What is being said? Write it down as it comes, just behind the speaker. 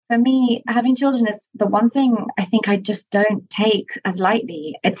for me, having children is the one thing I think I just don't take as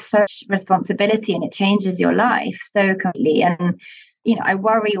lightly. It's such responsibility and it changes your life so completely. And I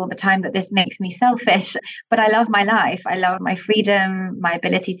worry all the time that this makes me selfish, but I love my life. I love my freedom, my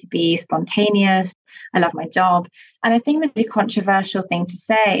ability to be spontaneous. I love my job. And I think the really controversial thing to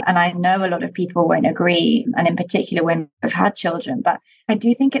say, and I know a lot of people won't agree, and in particular women who've had children, but I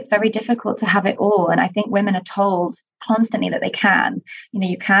do think it's very difficult to have it all. And I think women are told constantly that they can.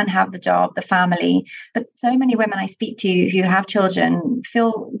 You can have the job, the family, but so many women I speak to who have children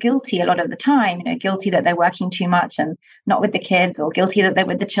feel guilty a lot of the time, guilty that they're working too much and not with the kids, or guilty that they're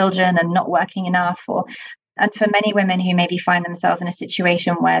with the children and not working enough, and for many women who maybe find themselves in a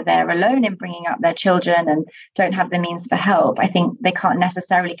situation where they're alone in bringing up their children and don't have the means for help, I think they can't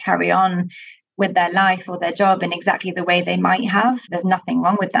necessarily carry on with their life or their job in exactly the way they might have. There's nothing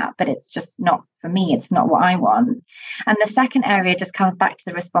wrong with that, but it's just not for me. It's not what I want. And the second area just comes back to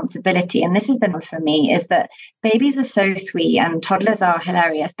the responsibility. And this is the one for me, is that babies are so sweet and toddlers are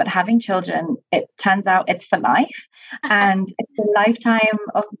hilarious, but having children, it turns out it's for life. And it's a lifetime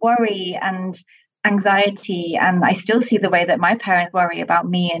of worry and anxiety. And I still see the way that my parents worry about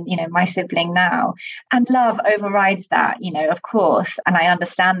me and, my sibling now. And love overrides that, of course. And I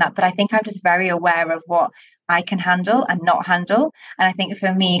understand that. But I think I'm just very aware of what I can handle and not handle. And I think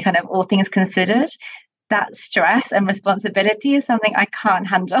for me, kind of all things considered, that stress and responsibility is something I can't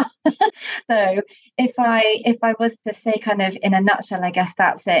handle. So if I was to say kind of in a nutshell, I guess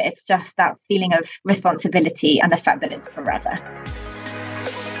that's it. It's just that feeling of responsibility and the fact that it's forever.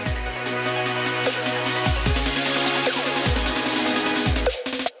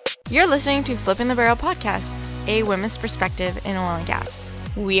 You're listening to Flipping the Barrel podcast, a women's perspective in oil and gas.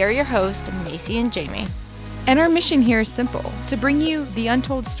 We are your hosts, Macy and Jamie. And our mission here is simple, to bring you the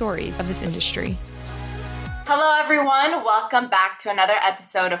untold stories of this industry. Hello, everyone. Welcome back to another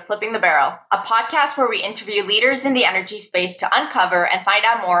episode of Flipping the Barrel, a podcast where we interview leaders in the energy space to uncover and find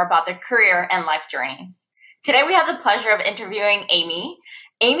out more about their career and life journeys. Today, we have the pleasure of interviewing Amy.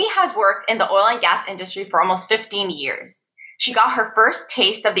 Amy has worked in the oil and gas industry for almost 15 years. She got her first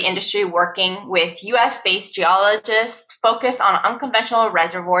taste of the industry working with U.S.-based geologists focused on unconventional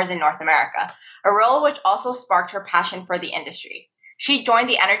reservoirs in North America, a role which also sparked her passion for the industry. She joined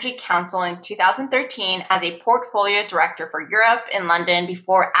the Energy Council in 2013 as a portfolio director for Europe in London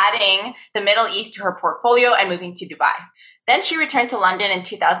before adding the Middle East to her portfolio and moving to Dubai. Then she returned to London in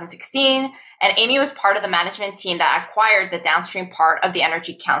 2016, and Amy was part of the management team that acquired the downstream part of the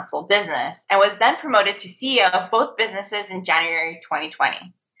Energy Council business and was then promoted to CEO of both businesses in January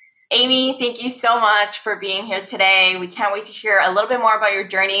 2020. Amy, thank you so much for being here today. We can't wait to hear a little bit more about your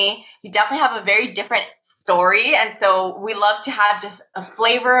journey. You definitely have a very different story, and so we love to have just a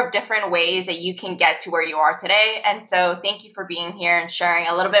flavor of different ways that you can get to where you are today. And so thank you for being here and sharing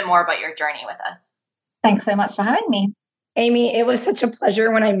a little bit more about your journey with us. Thanks so much for having me. Amy, it was such a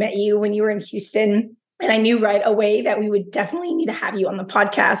pleasure when I met you when you were in Houston. And I knew right away that we would definitely need to have you on the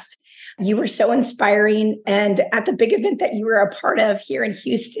podcast. You were so inspiring. And at the big event that you were a part of here in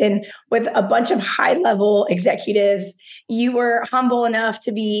Houston with a bunch of high-level executives, you were humble enough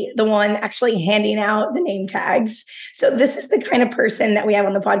to be the one actually handing out the name tags. So this is the kind of person that we have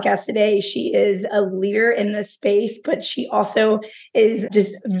on the podcast today. She is a leader in this space, but she also is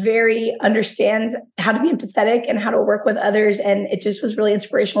just very understands how to be empathetic and how to work with others. And it just was really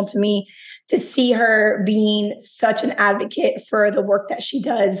inspirational to me to see her being such an advocate for the work that she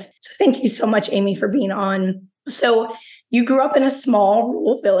does. So thank you so much, Amy, for being on. So you grew up in a small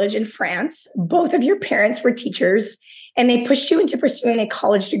rural village in France. Both of your parents were teachers, and they pushed you into pursuing a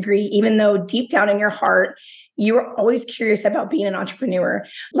college degree, even though deep down in your heart, you were always curious about being an entrepreneur,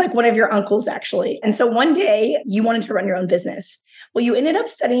 like one of your uncles, actually. And so one day you wanted to run your own business. Well, you ended up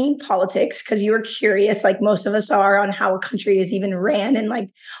studying politics because you were curious, like most of us are, on how a country is even ran and like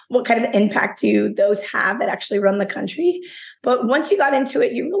what kind of impact do those have that actually run the country. But once you got into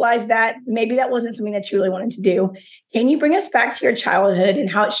it, you realized that maybe that wasn't something that you really wanted to do. Can you bring us back to your childhood and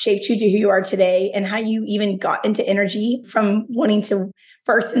how it shaped you to who you are today and how you even got into energy from wanting to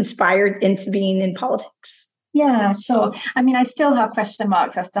first inspired into being in politics? Yeah, sure. I mean, I still have question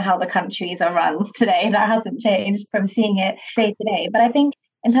marks as to how the countries are run today. That hasn't changed from seeing it day to day. But I think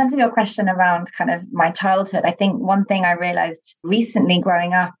in terms of your question around kind of my childhood, I think one thing I realized recently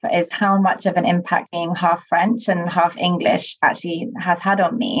growing up is how much of an impact being half French and half English actually has had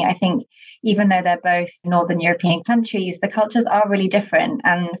on me. I think even though they're both Northern European countries, the cultures are really different,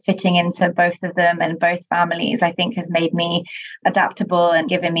 and fitting into both of them and both families, I think, has made me adaptable and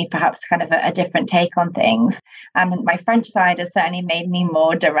given me perhaps kind of a different take on things. And my French side has certainly made me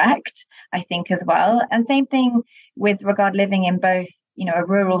more direct, I think, as well. And same thing with regard living in both a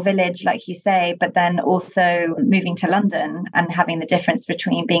rural village, like you say, but then also moving to London and having the difference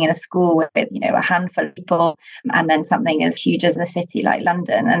between being in a school with, a handful of people and then something as huge as a city like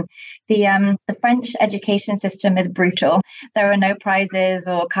London. And the French education system is brutal. There are no prizes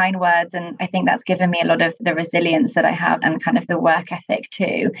or kind words. And I think that's given me a lot of the resilience that I have and kind of the work ethic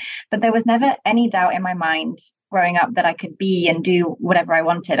too. But there was never any doubt in my mind growing up that I could be and do whatever I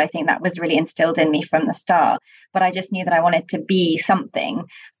wanted. I think that was really instilled in me from the start. But I just knew that I wanted to be something.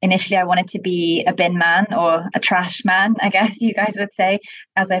 Initially, I wanted to be a bin man or a trash man, I guess you guys would say,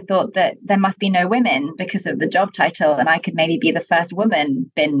 as I thought that there must be no women because of the job title and I could maybe be the first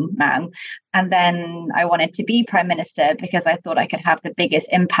woman bin man. And then I wanted to be prime minister because I thought I could have the biggest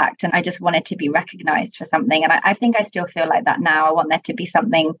impact and I just wanted to be recognized for something. And I think I still feel like that now. I want there to be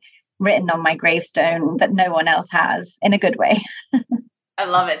something written on my gravestone that no one else has, in a good way. I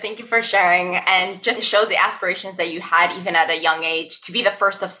love it. Thank you for sharing. And just shows the aspirations that you had even at a young age to be the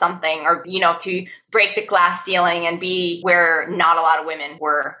first of something or, to break the glass ceiling and be where not a lot of women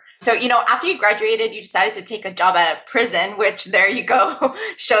were. So, after you graduated, you decided to take a job at a prison, which there you go,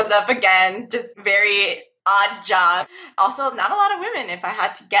 shows up again, just very odd job. Also, not a lot of women, if I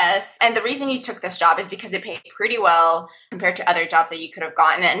had to guess. And the reason you took this job is because it paid pretty well compared to other jobs that you could have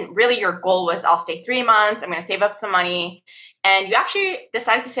gotten. And really your goal was, I'll stay 3 months, I'm going to save up some money. And you actually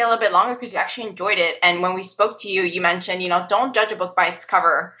decided to stay a little bit longer because you actually enjoyed it. And when we spoke to you, you mentioned, don't judge a book by its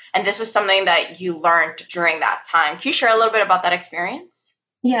cover. And this was something that you learned during that time. Can you share a little bit about that experience?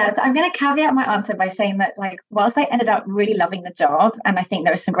 Yeah, so I'm going to caveat my answer by saying that, whilst I ended up really loving the job, and I think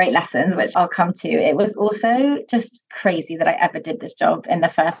there were some great lessons, which I'll come to, it was also just crazy that I ever did this job in the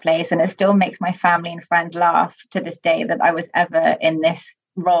first place. And it still makes my family and friends laugh to this day that I was ever in this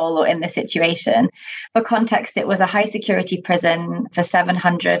role or in this situation. For context, it was a high security prison for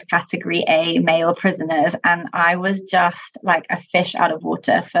 700 category A male prisoners. And I was just like a fish out of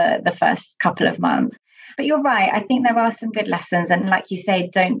water for the first couple of months. But you're right. I think there are some good lessons. And like you say,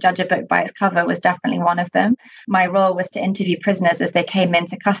 don't judge a book by its cover was definitely one of them. My role was to interview prisoners as they came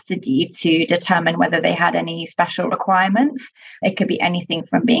into custody to determine whether they had any special requirements. It could be anything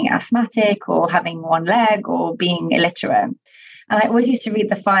from being asthmatic or having one leg or being illiterate. And I always used to read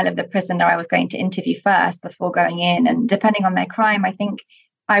the file of the prisoner I was going to interview first before going in. And depending on their crime, I think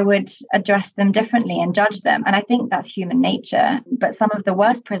I would address them differently and judge them. And I think that's human nature. But some of the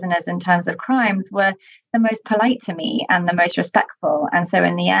worst prisoners in terms of crimes were the most polite to me and the most respectful. And so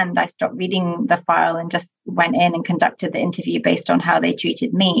in the end, I stopped reading the file and just went in and conducted the interview based on how they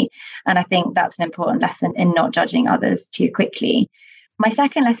treated me. And I think that's an important lesson in not judging others too quickly. My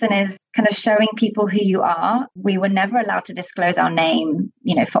second lesson is kind of showing people who you are. We were never allowed to disclose our name,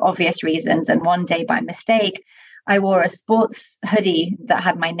 for obvious reasons. And one day by mistake, I wore a sports hoodie that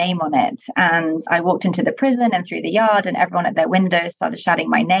had my name on it. And I walked into the prison and through the yard and everyone at their windows started shouting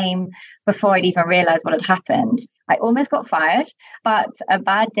my name before I'd even realized what had happened. I almost got fired, but a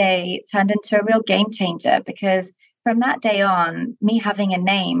bad day turned into a real game changer because from that day on, me having a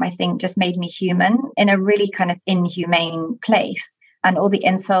name, I think just made me human in a really kind of inhumane place. And all the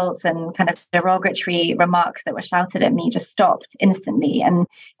insults and kind of derogatory remarks that were shouted at me just stopped instantly. And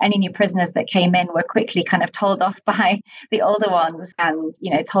any new prisoners that came in were quickly kind of told off by the older ones and,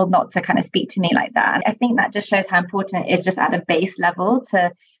 told not to kind of speak to me like that. And I think that just shows how important it is just at a base level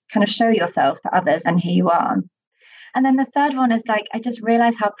to kind of show yourself to others and who you are. And then the third one is I just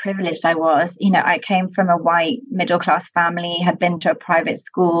realized how privileged I was. I came from a white middle-class family, had been to a private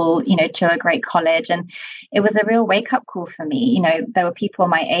school, to a great college. And it was a real wake-up call for me. There were people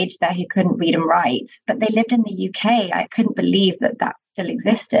my age there who couldn't read and write, but they lived in the UK. I couldn't believe that still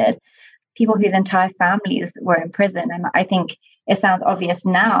existed. People whose entire families were in prison. And I think it sounds obvious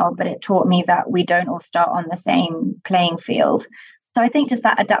now, but it taught me that we don't all start on the same playing field. So I think just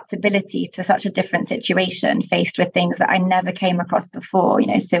that adaptability to such a different situation faced with things that I never came across before,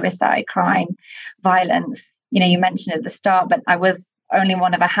 suicide, crime, violence. You mentioned at the start, but I was only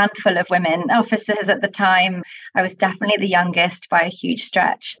one of a handful of women officers at the time. I was definitely the youngest by a huge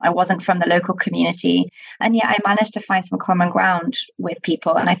stretch. I wasn't from the local community. And yet I managed to find some common ground with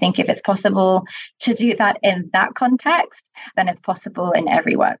people. And I think if it's possible to do that in that context, then it's possible in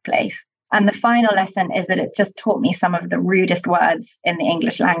every workplace. And the final lesson is that it's just taught me some of the rudest words in the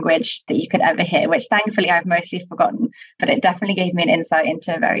English language that you could ever hear, which thankfully I've mostly forgotten, but it definitely gave me an insight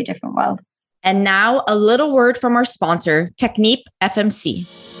into a very different world. And now a little word from our sponsor, Technip FMC.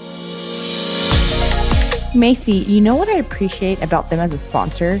 Macy, you know what I appreciate about them as a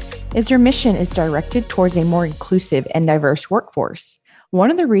sponsor is their mission is directed towards a more inclusive and diverse workforce.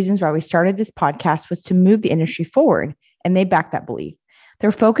 One of the reasons why we started this podcast was to move the industry forward, and they back that belief.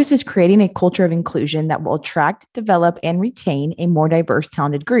 Their focus is creating a culture of inclusion that will attract, develop, and retain a more diverse,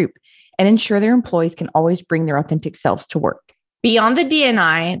 talented group and ensure their employees can always bring their authentic selves to work. Beyond the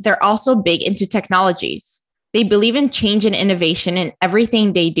D&I, they're also big into technologies. They believe in change and innovation in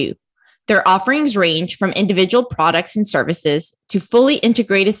everything they do. Their offerings range from individual products and services to fully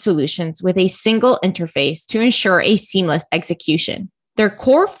integrated solutions with a single interface to ensure a seamless execution. Their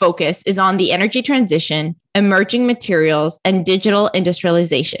core focus is on the energy transition, emerging materials, and digital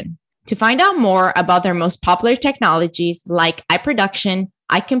industrialization. To find out more about their most popular technologies like iProduction,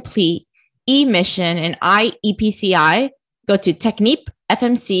 iComplete, eMission, and iEPCI, go to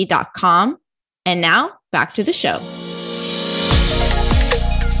technipfmc.com. And now, back to the show.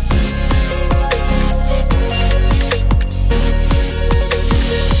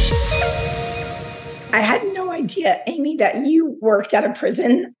 I had no idea, Amy, that you worked at a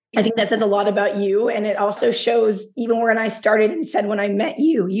prison. I think that says a lot about you. And it also shows, even when I started and said when I met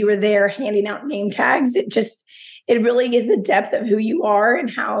you, you were there handing out name tags. It really is the depth of who you are and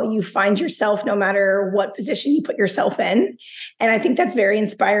how you find yourself no matter what position you put yourself in. And I think that's very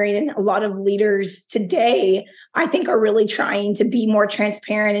inspiring. And a lot of leaders today, I think, are really trying to be more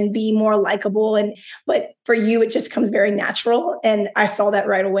transparent and be more likable. But for you, it just comes very natural. And I saw that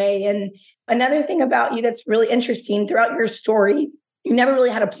right away. And another thing about you that's really interesting throughout your story, you never really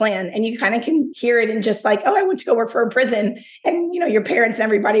had a plan, and you kind of can hear it in just like, oh, I went to go work for a prison. And, your parents and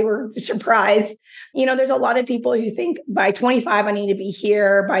everybody were surprised. There's a lot of people who think by 25, I need to be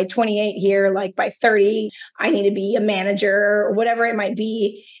here, by 28 here, like by 30, I need to be a manager or whatever it might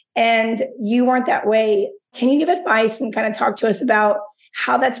be. And you weren't that way. Can you give advice and kind of talk to us about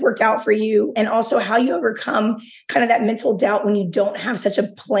how that's worked out for you and also how you overcome kind of that mental doubt when you don't have such a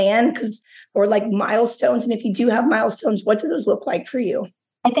plan or like milestones? And if you do have milestones, what do those look like for you?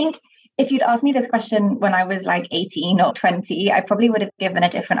 I think if you'd asked me this question when I was like 18 or 20, I probably would have given a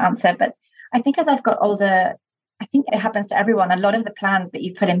different answer. But I think as I've got older, I think it happens to everyone. A lot of the plans that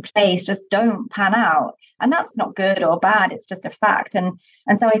you put in place just don't pan out. And that's not good or bad. It's just a fact. And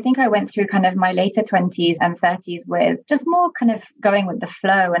so I think I went through kind of my later 20s and 30s with just more kind of going with the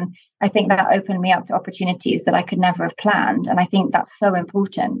flow. And I think that opened me up to opportunities that I could never have planned. And I think that's so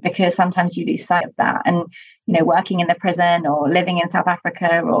important because sometimes you lose sight of that. And, working in the prison or living in South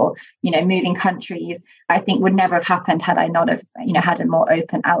Africa or, moving countries, I think would never have happened had I not have, had a more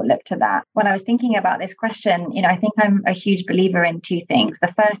open outlook to that. When I was thinking about this question, I think I'm a huge believer in two things.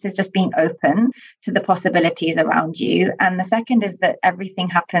 The first is just being open to the possibilities around you. And the second is that everything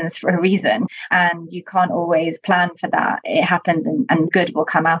happens for a reason and you can't always plan for that. It happens and good will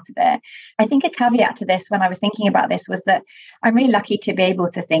come out of it. I think a caveat to this when I was thinking about this was that I'm really lucky to be able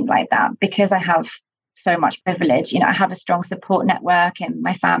to think like that because I have so much privilege. I have a strong support network in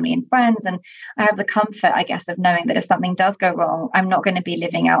my family and friends, and I have the comfort, I guess, of knowing that if something does go wrong, I'm not going to be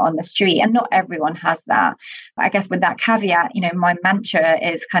living out on the street. And not everyone has that. But I guess with that caveat, my mantra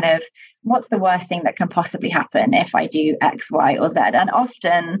is kind of, what's the worst thing that can possibly happen if I do X, Y, or Z? And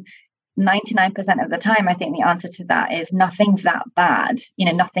often 99% of the time, I think the answer to that is nothing that bad,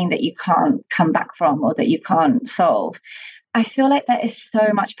 nothing that you can't come back from or that you can't solve. I feel like there is so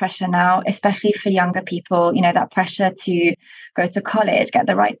much pressure now, especially for younger people, that pressure to go to college, get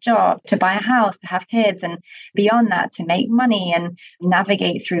the right job, to buy a house, to have kids, and beyond that, to make money and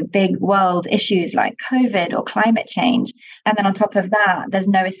navigate through big world issues like COVID or climate change. And then on top of that, there's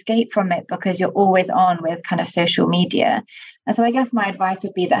no escape from it because you're always on with kind of social media. And so I guess my advice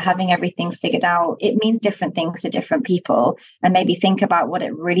would be that having everything figured out, it means different things to different people, and maybe think about what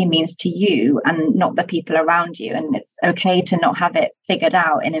it really means to you and not the people around you. And it's okay to not have it figured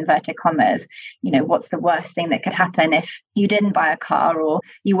out in inverted commas. What's the worst thing that could happen if you didn't buy a car or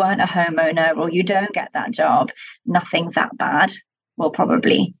you weren't a homeowner or you don't get that job? Nothing that bad will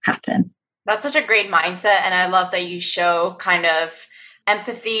probably happen. That's such a great mindset. And I love that you show kind of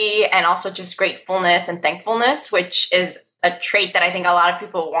empathy and also just gratefulness and thankfulness, which is a trait that I think a lot of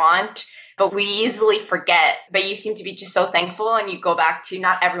people want, but we easily forget. But you seem to be just so thankful, and you go back to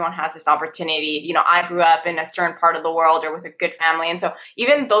not everyone has this opportunity. I grew up in a certain part of the world or with a good family. And so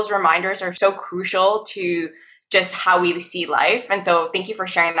even those reminders are so crucial to just how we see life. And so thank you for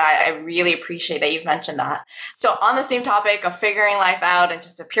sharing that. I really appreciate that you've mentioned that. So on the same topic of figuring life out and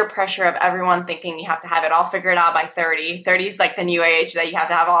just the peer pressure of everyone thinking you have to have it all figured out by 30. 30 is like the new age that you have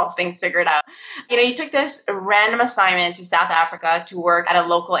to have all things figured out. You took this random assignment to South Africa to work at a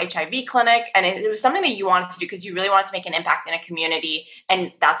local HIV clinic. And it was something that you wanted to do because you really wanted to make an impact in a community.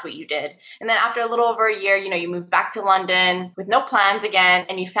 And that's what you did. And then after a little over a year, you moved back to London with no plans again,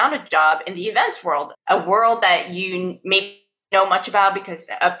 and you found a job in the events world, a world that you maybe know much about because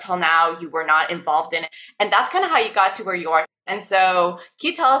up till now you were not involved in it. And that's kind of how you got to where you are. And so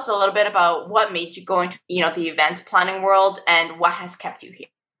can you tell us a little bit about what made you go into, the events planning world and what has kept you here?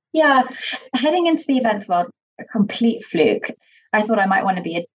 Yeah, heading into the events world, a complete fluke. I thought I might want to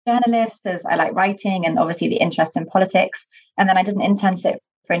be a journalist as I like writing and obviously the interest in politics. And then I did an internship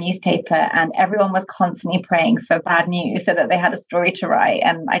for a newspaper and everyone was constantly praying for bad news so that they had a story to write.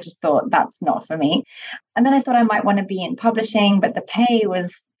 And I just thought that's not for me. And then I thought I might want to be in publishing, but the pay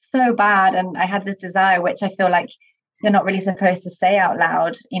was so bad. And I had this desire, which I feel like you're not really supposed to say out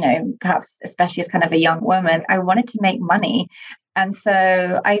loud, perhaps especially as kind of a young woman. I wanted to make money. And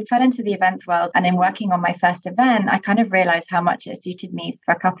so I fell into the events world. And in working on my first event, I kind of realized how much it suited me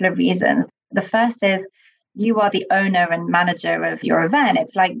for a couple of reasons. The first is you are the owner and manager of your event.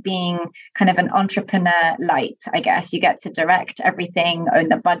 It's like being kind of an entrepreneur light, I guess. You get to direct everything, own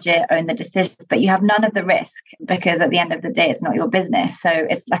the budget, own the decisions, but you have none of the risk because at the end of the day, it's not your business. So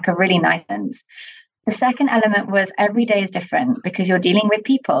it's like a really nice balance. The second element was every day is different because you're dealing with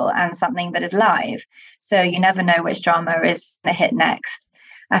people and something that is live. So you never know which drama is going to hit next.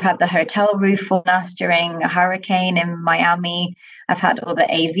 I've had the hotel roof fall on us during a hurricane in Miami. I've had all the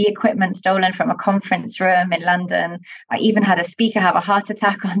AV equipment stolen from a conference room in London. I even had a speaker have a heart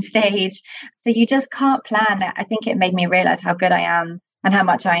attack on stage. So you just can't plan. I think it made me realize how good I am and how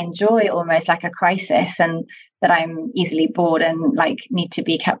much I enjoy almost like a crisis and that I'm easily bored and like need to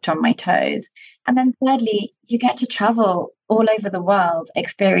be kept on my toes. And then thirdly, you get to travel all over the world,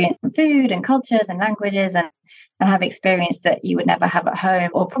 experience food and cultures and languages and have experience that you would never have at home,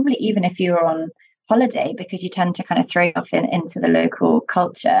 or probably even if you were on holiday, because you tend to kind of throw yourself into the local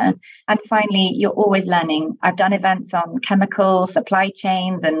culture. And finally, you're always learning. I've done events on chemical supply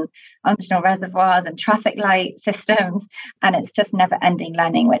chains and functional reservoirs and traffic light systems, and it's just never ending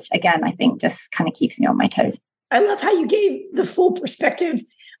learning, which again, I think just kind of keeps me on my toes. I love how you gave the full perspective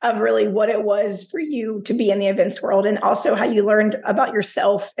of really what it was for you to be in the events world, and also how you learned about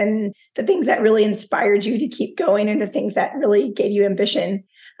yourself and the things that really inspired you to keep going and the things that really gave you ambition.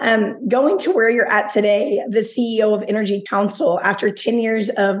 Going to where you're at today, the CEO of Energy Council, after 10 years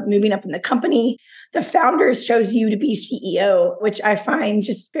of moving up in the company, the founders chose you to be CEO, which I find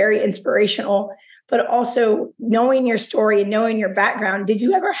just very inspirational. But also knowing your story and knowing your background, did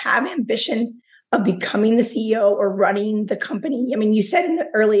you ever have ambition of becoming the CEO or running the company? I mean, you said in the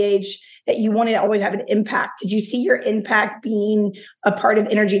early age that you wanted to always have an impact. Did you see your impact being a part of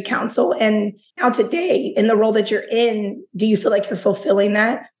Energy Council? And now today, in the role that you're in, do you feel like you're fulfilling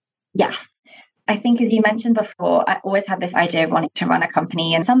that? Yeah. I think, as you mentioned before, I always had this idea of wanting to run a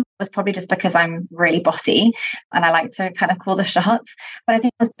company. And some was probably just because I'm really bossy and I like to kind of call the shots. But I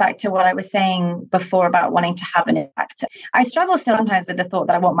think it goes back to what I was saying before about wanting to have an impact. I struggle still sometimes with the thought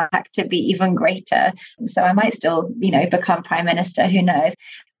that I want my impact to be even greater. So I might still, become prime minister, who knows?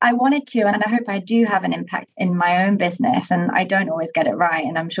 I wanted to, and I hope I do have an impact in my own business. And I don't always get it right.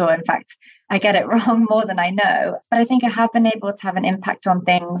 And I'm sure, in fact, I get it wrong more than I know. But I think I have been able to have an impact on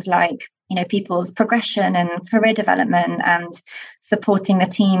things like, people's progression and career development and supporting the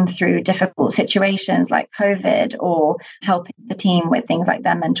team through difficult situations like COVID, or helping the team with things like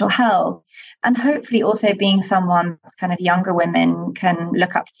their mental health. And hopefully also being someone kind of younger women can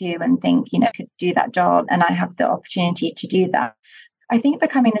look up to and think, could do that job. And I have the opportunity to do that. I think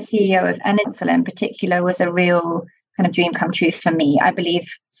becoming the CEO of Energy Council in particular was a real kind of dream come true for me. I believe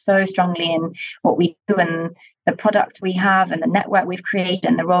so strongly in what we do and the product we have and the network we've created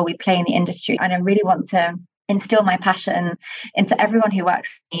and the role we play in the industry. And I really want to instill my passion into everyone who works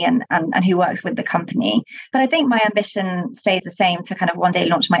for me and who works with the company. But I think my ambition stays the same, to kind of one day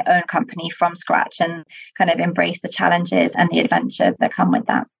launch my own company from scratch and kind of embrace the challenges and the adventure that come with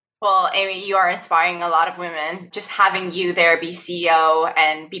that. Well, Amy, you are inspiring a lot of women. Just having you there be CEO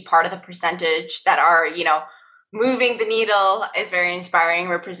and be part of the percentage that are, moving the needle is very inspiring.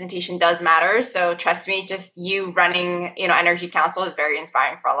 Representation does matter. So trust me, just you running, Energy Council is very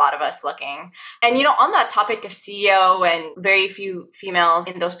inspiring for a lot of us looking. And, on that topic of CEO and very few females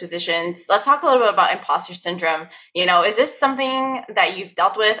in those positions, let's talk a little bit about imposter syndrome. Is this something that you've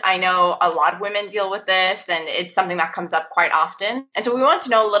dealt with? I know a lot of women deal with this, and it's something that comes up quite often. And so we want to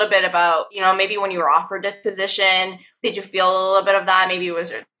know a little bit about, maybe when you were offered a position, did you feel a little bit of that? Maybe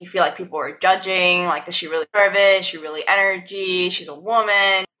you feel like people were judging, like, does she really serve it? Is she really energy? She's a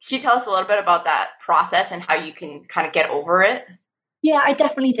woman. Can you tell us a little bit about that process and how you can kind of get over it? Yeah, I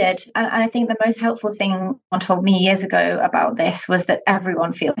definitely did. And I think the most helpful thing someone told me years ago about this was that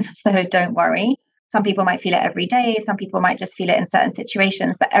everyone feels it. So don't worry. Some people might feel it every day. Some people might just feel it in certain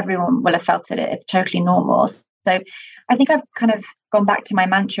situations, but everyone will have felt it. It's totally normal. So I think I've kind of gone back to my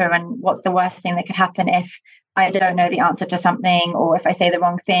mantra and what's the worst thing that could happen if I don't know the answer to something, or if I say the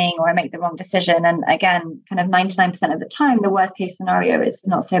wrong thing, or I make the wrong decision. And again, kind of 99% of the time, the worst case scenario is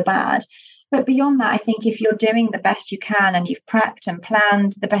not so bad. But beyond that, I think if you're doing the best you can and you've prepped and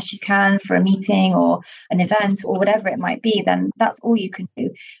planned the best you can for a meeting or an event or whatever it might be, then that's all you can do.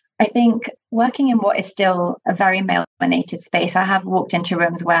 I think working in what is still a very male-dominated space, I have walked into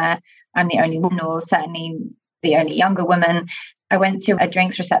rooms where I'm the only woman, or certainly the only younger woman. I went to a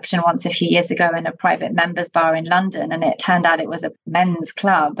drinks reception once a few years ago in a private members bar in London, and it turned out it was a men's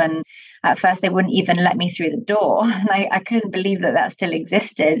club. And at first they wouldn't even let me through the door. And I couldn't believe that that still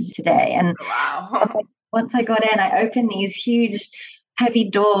existed today. And wow. Once I got in, I opened these huge, heavy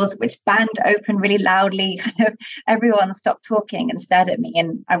doors, which banged open really loudly. Kind of everyone stopped talking and stared at me.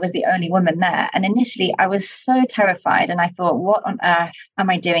 And I was the only woman there. And initially I was so terrified. And I thought, what on earth am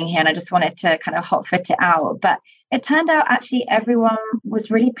I doing here? And I just wanted to kind of hot foot it out. But it turned out actually everyone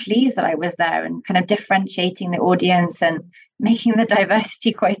was really pleased that I was there and kind of differentiating the audience and making the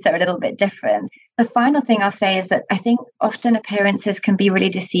diversity quota a little bit different. The final thing I'll say is that I think often appearances can be really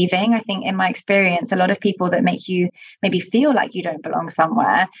deceiving. I think in my experience, a lot of people that make you maybe feel like you don't belong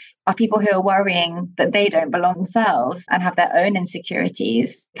somewhere are people who are worrying that they don't belong themselves and have their own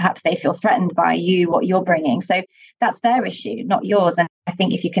insecurities. Perhaps they feel threatened by you, what you're bringing. So that's their issue, not yours. And I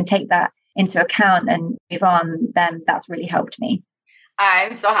think if you can take that into account and move on, then that's really helped me.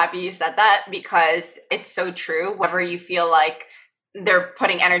 I'm so happy you said that, because it's so true. Whenever you feel like they're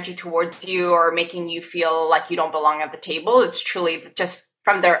putting energy towards you or making you feel like you don't belong at the table, it's truly just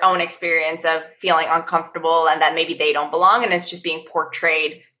from their own experience of feeling uncomfortable and that maybe they don't belong, and it's just being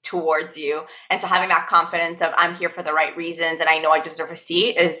portrayed towards you. And so having that confidence of I'm here for the right reasons and I know I deserve a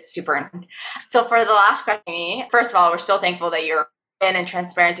seat is super important. So for the last question, first of all, we're so thankful that you're open and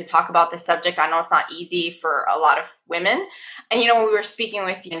transparent to talk about this subject. I know it's not easy for a lot of women. And, when we were speaking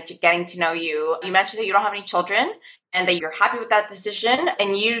with you and getting to know you, you mentioned that you don't have any children and that you're happy with that decision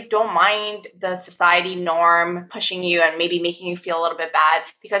and you don't mind the society norm pushing you and maybe making you feel a little bit bad.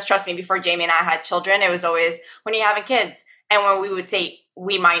 Because trust me, before Jamie and I had children, it was always, when are you having kids? And when we would say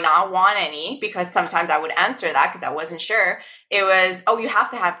we might not want any, because sometimes I would answer that because I wasn't sure, it was, oh, you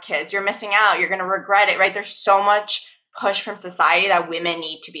have to have kids. You're missing out. You're going to regret it, right? There's so much push from society that women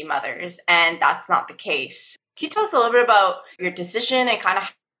need to be mothers, and that's not the case. Can you tell us a little bit about your decision and kind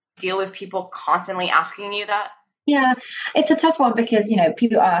of deal with people constantly asking you that? Yeah, it's a tough one because,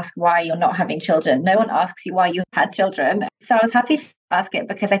 people ask why you're not having children. No one asks you why you had children. So I was happy to ask it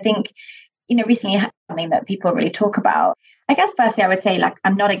because I think, recently something that people really talk about. I guess firstly, I would say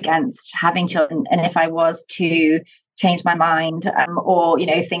I'm not against having children. And if I was to change my mind or,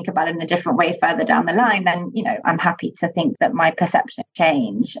 think about it in a different way further down the line, then, I'm happy to think that my perception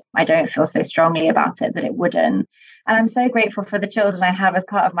change. I don't feel so strongly about it that it wouldn't. And I'm so grateful for the children I have as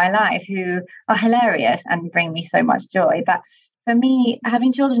part of my life who are hilarious and bring me so much joy. But for me,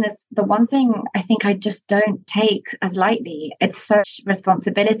 having children is the one thing I think I just don't take as lightly. It's such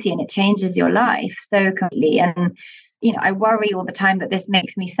responsibility and it changes your life so completely. And I worry all the time that this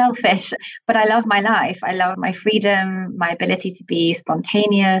makes me selfish, but I love my life. I love my freedom, my ability to be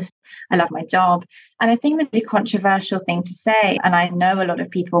spontaneous. I love my job. And I think the really controversial thing to say, and I know a lot of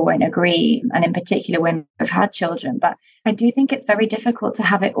people won't agree, and in particular women who've had children, but I do think it's very difficult to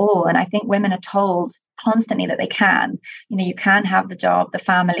have it all. And I think women are told constantly that they can. You can have the job, the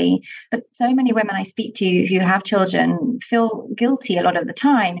family, but so many women I speak to who have children feel guilty a lot of the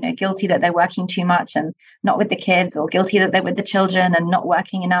time, guilty that they're working too much and not with the kids, or guilty that they're with the children and not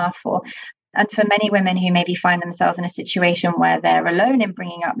working enough. And for many women who maybe find themselves in a situation where they're alone in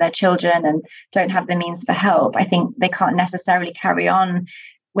bringing up their children and don't have the means for help, I think they can't necessarily carry on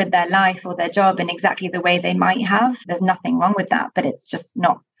with their life or their job in exactly the way they might have. There's nothing wrong with that, but it's just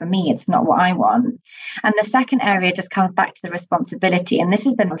not for me. It's not what I want. And the second area just comes back to the responsibility. And this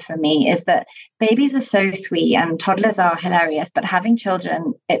is the one for me, is that babies are so sweet and toddlers are hilarious, but having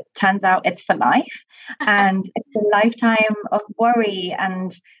children, it turns out it's for life. And it's a lifetime of worry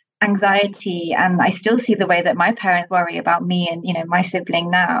and anxiety. And I still see the way that my parents worry about me and, my sibling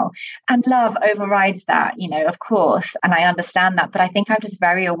now. And love overrides that, of course. And I understand that. But I think I'm just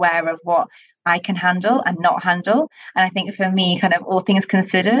very aware of what I can handle and not handle. And I think for me, kind of all things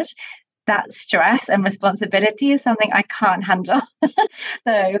considered, that stress and responsibility is something I can't handle.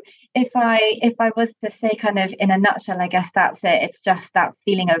 So if I was to say kind of in a nutshell, I guess that's it. It's just that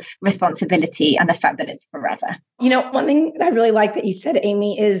feeling of responsibility and the fact that it's forever. One thing I really like that you said,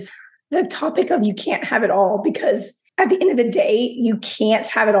 Amy, is the topic of you can't have it all, because at the end of the day, you can't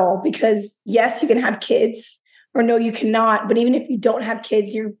have it all, because yes, you can have kids, or no, you cannot. But even if you don't have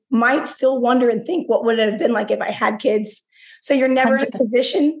kids, you might still wonder and think, what would it have been like if I had kids? So you're never 100%. in a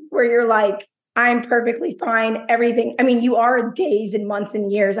position where you're like, I'm perfectly fine. Everything. I mean, you are days and months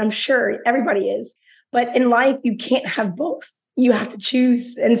and years. I'm sure everybody is. But in life, you can't have both. You have to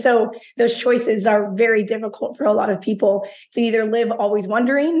choose. And so those choices are very difficult for a lot of people to either live always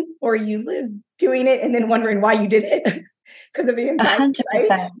wondering, or you live doing it and then wondering why you did it because of the anxiety. 100%.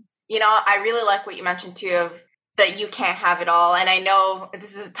 Right? You know, I really like what you mentioned too, of that you can't have it all. And I know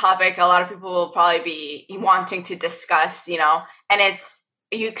this is a topic a lot of people will probably be wanting to discuss, you know, and it's,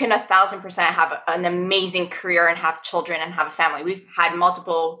 you can 1,000% have an amazing career and have children and have a family. We've had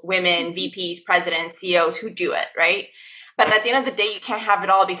multiple women, VPs, presidents, CEOs who do it, right? But at the end of the day, you can't have it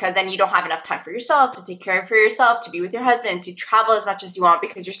all, because then you don't have enough time for yourself, to take care of yourself, to be with your husband, to travel as much as you want,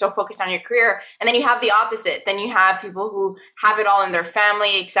 because you're so focused on your career. And then you have the opposite. Then you have people who have it all in their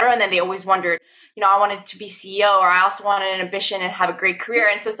family, etc. And then they always wondered, you know, I wanted to be CEO, or I also wanted an ambition and have a great career.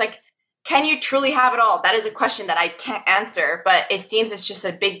 And so it's like, can you truly have it all? That is a question that I can't answer, but it seems it's just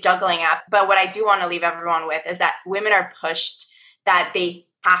a big juggling act. But what I do want to leave everyone with is that women are pushed that they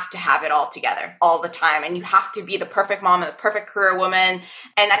have to have it all together all the time. And you have to be the perfect mom and the perfect career woman.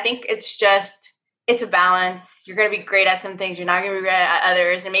 And I think it's a balance. You're going to be great at some things. You're not going to be great at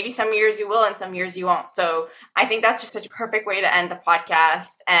others. And maybe some years you will and some years you won't. So I think that's just such a perfect way to end the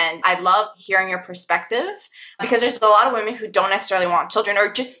podcast. And I love hearing your perspective, because there's a lot of women who don't necessarily want children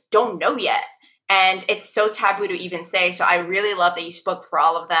or just don't know yet. And it's so taboo to even say. So I really love that you spoke for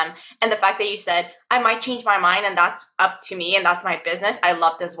all of them. And the fact that you said, I might change my mind and that's up to me and that's my business, I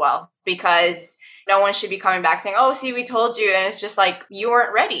loved as well. Because no one should be coming back saying, oh, see, we told you. And it's just like, you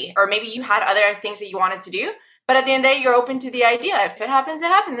weren't ready. Or maybe you had other things that you wanted to do. But at the end of the day, you're open to the idea. If it happens, it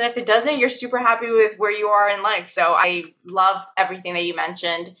happens. And if it doesn't, you're super happy with where you are in life. So I love everything that you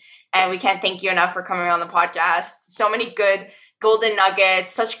mentioned. And we can't thank you enough for coming on the podcast. So many good golden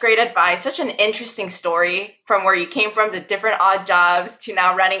nuggets, such great advice, such an interesting story from where you came from, the different odd jobs to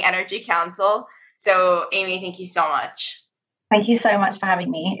now running Energy Council. So Amy, thank you so much. Thank you so much for having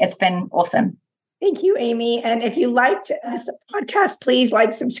me. It's been awesome. Thank you, Amy. And if you liked this podcast, please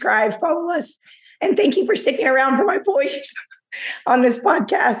like, subscribe, follow us. And thank you for sticking around for my voice on this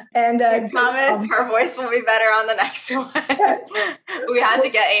podcast. And I promise her voice will be better on the next one. Yes. We had to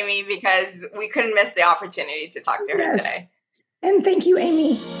get Amy because we couldn't miss the opportunity to talk to her today. And thank you,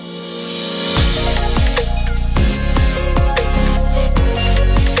 Amy.